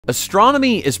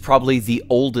Astronomy is probably the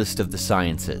oldest of the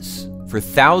sciences. For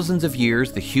thousands of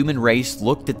years, the human race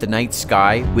looked at the night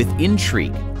sky with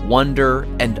intrigue, wonder,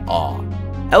 and awe.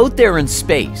 Out there in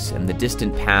space and the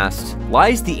distant past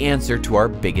lies the answer to our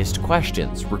biggest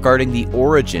questions regarding the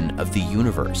origin of the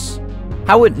universe,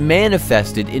 how it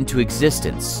manifested into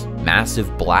existence,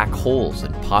 massive black holes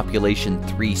and population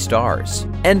 3 stars,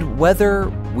 and whether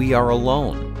we are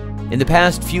alone. In the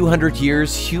past few hundred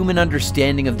years, human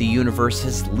understanding of the universe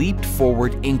has leaped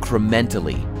forward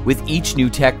incrementally with each new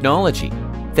technology.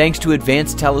 Thanks to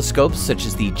advanced telescopes such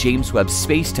as the James Webb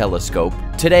Space Telescope,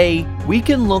 today we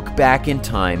can look back in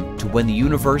time to when the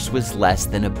universe was less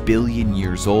than 1 billion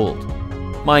years old.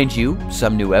 Mind you,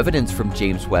 some new evidence from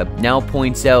James Webb now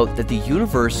points out that the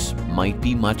universe might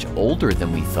be much older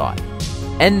than we thought.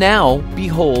 And now,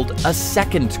 behold, a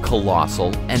second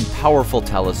colossal and powerful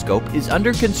telescope is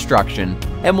under construction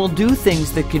and will do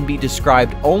things that can be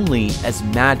described only as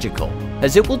magical,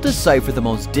 as it will decipher the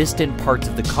most distant parts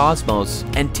of the cosmos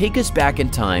and take us back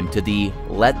in time to the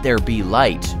 "let there be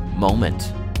light"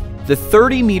 moment. The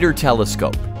 30-meter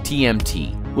telescope,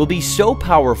 TMT, will be so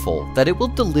powerful that it will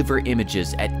deliver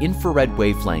images at infrared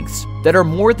wavelengths that are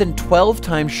more than 12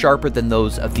 times sharper than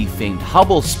those of the famed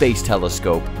Hubble Space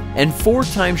Telescope and 4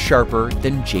 times sharper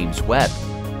than James Webb.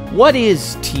 What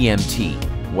is TMT?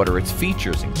 What are its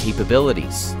features and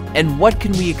capabilities? And what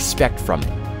can we expect from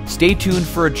it? Stay tuned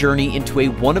for a journey into a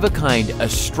one-of-a-kind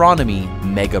astronomy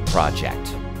mega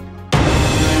project.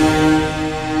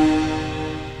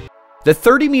 The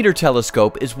 30-meter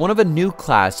telescope is one of a new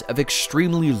class of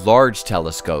extremely large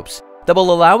telescopes that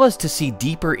will allow us to see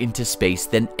deeper into space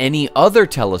than any other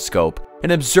telescope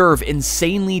and observe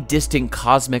insanely distant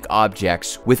cosmic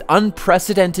objects with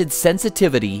unprecedented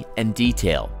sensitivity and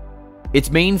detail.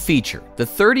 Its main feature, the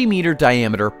 30-meter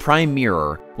diameter prime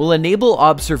mirror, will enable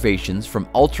observations from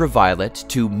ultraviolet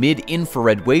to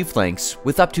mid-infrared wavelengths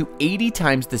with up to 80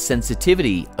 times the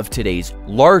sensitivity of today's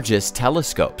largest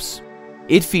telescopes.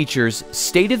 It features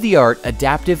state-of-the-art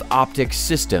adaptive optics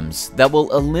systems that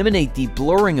will eliminate the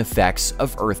blurring effects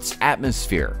of Earth's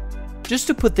atmosphere. Just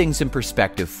to put things in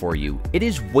perspective for you, it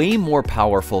is way more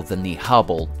powerful than the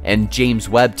Hubble and James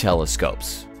Webb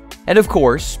telescopes. And of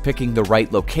course, picking the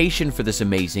right location for this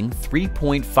amazing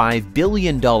 $3.5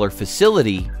 billion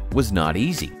facility was not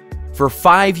easy. For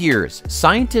 5 years,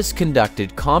 scientists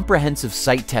conducted comprehensive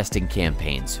site testing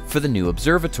campaigns for the new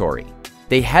observatory.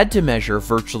 They had to measure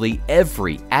virtually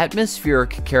every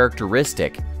atmospheric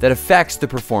characteristic that affects the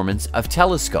performance of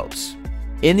telescopes.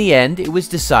 In the end, it was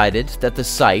decided that the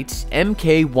site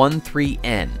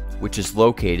MK13N, which is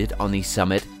located on the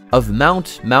summit of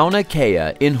Mount Mauna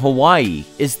Kea in Hawaii,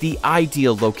 is the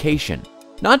ideal location,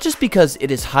 not just because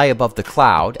it is high above the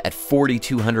cloud at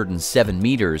 4,207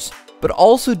 meters, but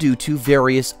also due to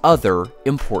various other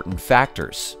important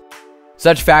factors.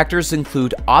 Such factors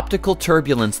include optical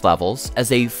turbulence levels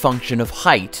as a function of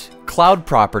height, cloud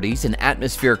properties and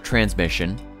atmospheric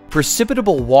transmission,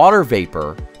 precipitable water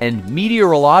vapor, and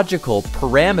meteorological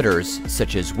parameters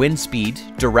such as wind speed,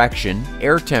 direction,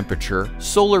 air temperature,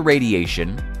 solar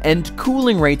radiation, and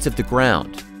cooling rates of the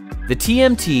ground. The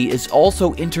TMT is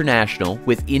also international,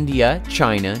 with India,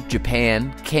 China,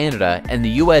 Japan, Canada, and the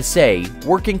USA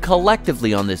working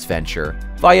collectively on this venture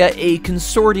via a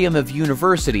consortium of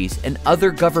universities and other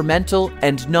governmental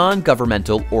and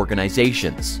non-governmental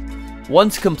organizations.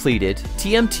 Once completed,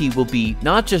 TMT will be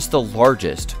not just the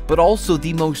largest, but also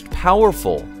the most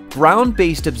powerful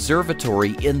ground-based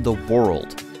observatory in the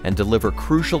world and deliver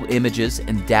crucial images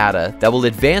and data that will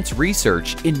advance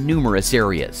research in numerous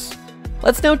areas.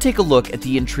 Let's now take a look at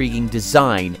the intriguing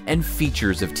design and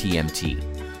features of TMT.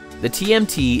 The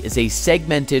TMT is a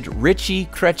segmented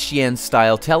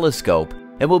Ritchie-Chrétien-style telescope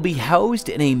and will be housed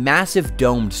in a massive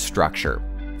domed structure.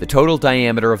 The total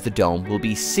diameter of the dome will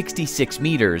be 66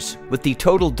 meters, with the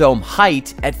total dome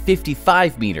height at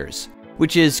 55 meters,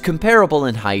 which is comparable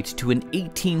in height to an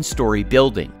 18-story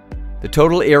building. The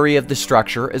total area of the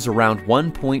structure is around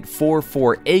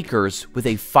 1.44 acres with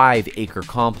a 5-acre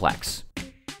complex.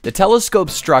 The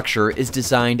telescope structure is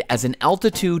designed as an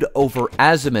altitude over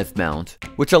azimuth mount,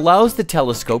 which allows the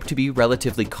telescope to be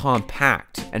relatively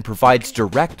compact and provides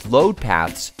direct load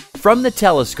paths from the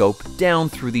telescope down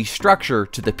through the structure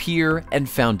to the pier and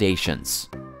foundations.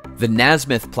 The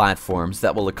azimuth platforms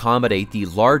that will accommodate the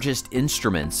largest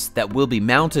instruments that will be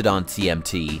mounted on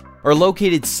TMT are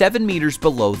located 7 meters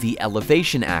below the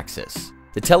elevation axis.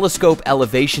 The telescope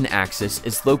elevation axis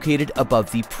is located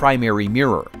above the primary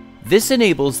mirror. This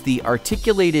enables the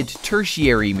articulated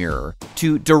tertiary mirror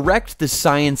to direct the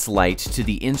science light to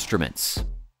the instruments.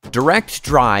 Direct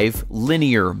drive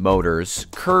linear motors,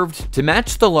 curved to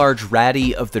match the large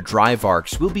radii of the drive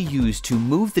arcs, will be used to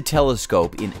move the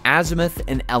telescope in azimuth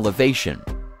and elevation.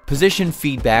 Position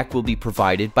feedback will be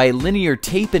provided by linear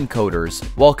tape encoders,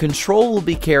 while control will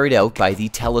be carried out by the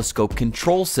Telescope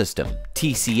Control System,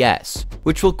 TCS,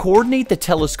 which will coordinate the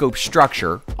telescope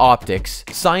structure, optics,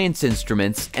 science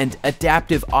instruments, and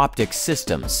adaptive optics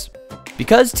systems.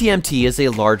 Because TMT is a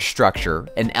large structure,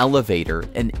 an elevator,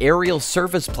 an aerial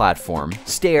service platform,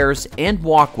 stairs, and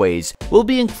walkways will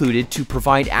be included to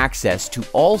provide access to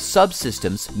all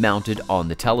subsystems mounted on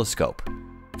the telescope.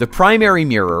 The primary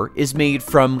mirror is made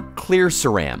from clear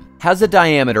ceram, has a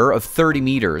diameter of 30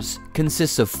 meters,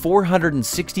 consists of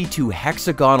 462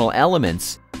 hexagonal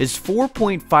elements, is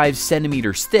 4.5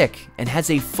 centimeters thick, and has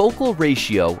a focal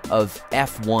ratio of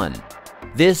f1.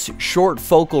 This short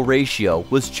focal ratio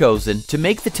was chosen to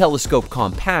make the telescope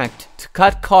compact to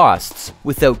cut costs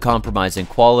without compromising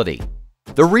quality.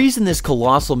 The reason this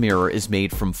colossal mirror is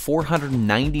made from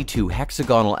 492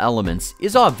 hexagonal elements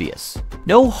is obvious.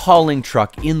 No hauling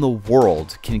truck in the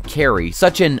world can carry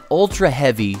such an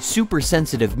ultra-heavy,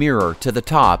 super-sensitive mirror to the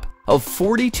top of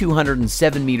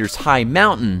 4,207 meters high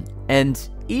mountain, and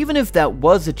even if that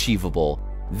was achievable,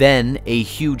 then a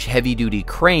huge heavy-duty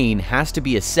crane has to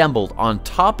be assembled on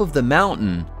top of the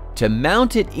mountain to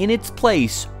mount it in its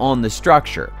place on the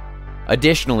structure.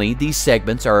 Additionally, these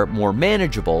segments are more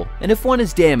manageable, and if one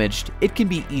is damaged, it can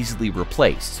be easily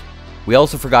replaced. We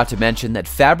also forgot to mention that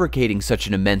fabricating such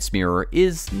an immense mirror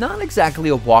is not exactly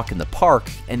a walk in the park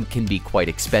and can be quite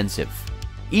expensive.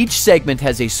 Each segment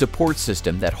has a support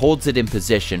system that holds it in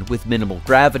position with minimal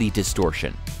gravity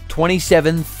distortion.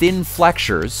 27 thin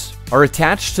flexures are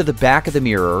attached to the back of the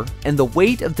mirror, and the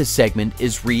weight of the segment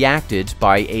is reacted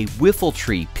by a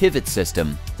whiffletree pivot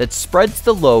system that spreads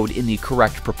the load in the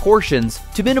correct proportions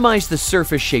to minimize the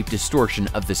surface shape distortion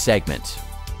of the segment.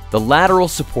 The lateral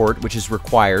support, which is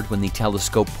required when the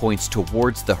telescope points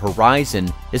towards the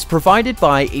horizon, is provided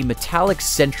by a metallic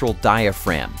central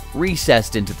diaphragm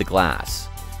recessed into the glass.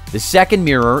 The second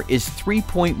mirror is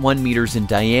 3.1 meters in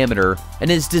diameter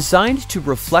and is designed to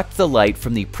reflect the light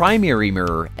from the primary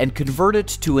mirror and convert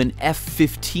it to an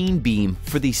f15 beam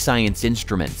for the science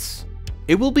instruments.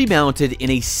 It will be mounted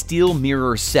in a steel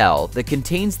mirror cell that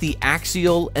contains the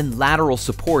axial and lateral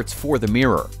supports for the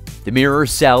mirror. The mirror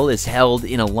cell is held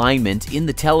in alignment in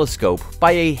the telescope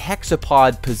by a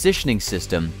hexapod positioning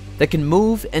system that can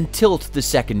move and tilt the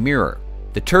second mirror.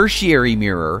 The tertiary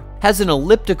mirror has an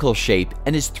elliptical shape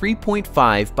and is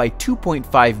 3.5 by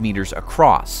 2.5 meters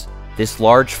across. This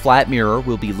large flat mirror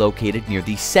will be located near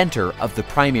the center of the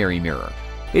primary mirror.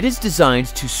 It is designed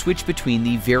to switch between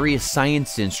the various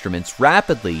science instruments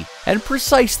rapidly and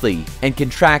precisely, and can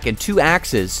track in two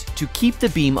axes to keep the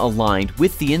beam aligned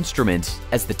with the instrument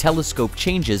as the telescope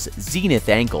changes zenith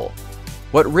angle.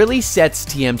 What really sets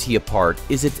TMT apart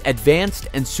is its advanced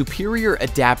and superior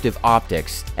adaptive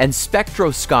optics and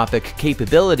spectroscopic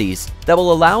capabilities that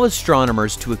will allow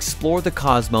astronomers to explore the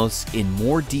cosmos in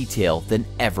more detail than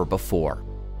ever before.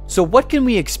 So what can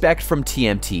we expect from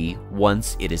TMT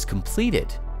once it is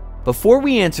completed? Before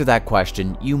we answer that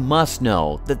question, you must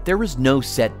know that there is no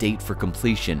set date for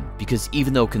completion, because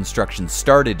even though construction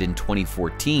started in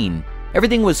 2014,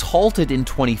 everything was halted in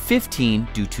 2015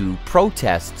 due to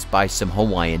protests by some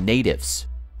Hawaiian natives.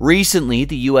 Recently,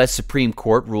 the US Supreme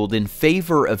Court ruled in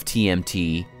favor of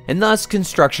TMT, and thus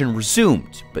construction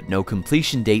resumed, but no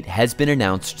completion date has been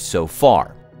announced so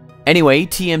far. Anyway,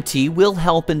 TMT will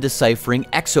help in deciphering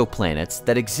exoplanets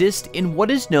that exist in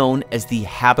what is known as the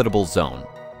habitable zone.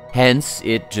 Hence,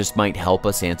 it just might help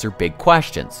us answer big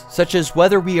questions, such as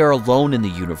whether we are alone in the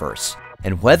universe,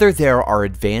 and whether there are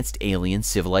advanced alien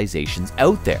civilizations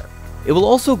out there. It will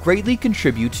also greatly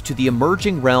contribute to the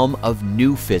emerging realm of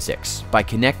new physics by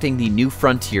connecting the new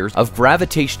frontiers of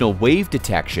gravitational wave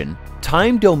detection,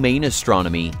 time domain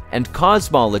astronomy, and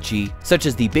cosmology, such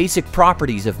as the basic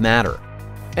properties of matter.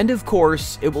 And of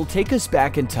course, it will take us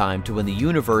back in time to when the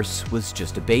universe was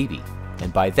just a baby.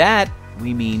 And by that,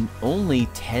 we mean only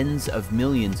tens of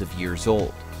millions of years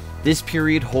old. This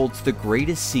period holds the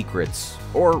greatest secrets,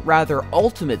 or rather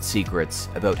ultimate secrets,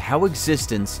 about how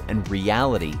existence and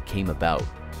reality came about.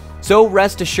 So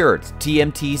rest assured,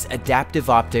 TMT's adaptive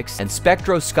optics and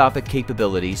spectroscopic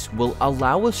capabilities will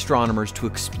allow astronomers to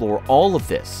explore all of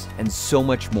this and so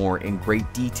much more in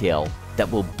great detail that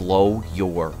will blow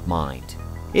your mind.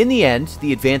 In the end,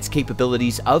 the advanced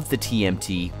capabilities of the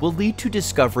TMT will lead to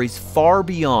discoveries far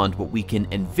beyond what we can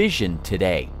envision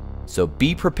today. So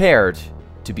be prepared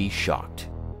to be shocked.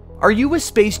 Are you a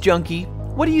space junkie?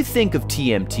 What do you think of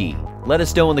TMT? Let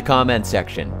us know in the comment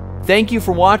section. Thank you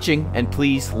for watching, and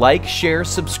please like, share,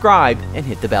 subscribe, and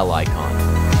hit the bell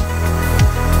icon.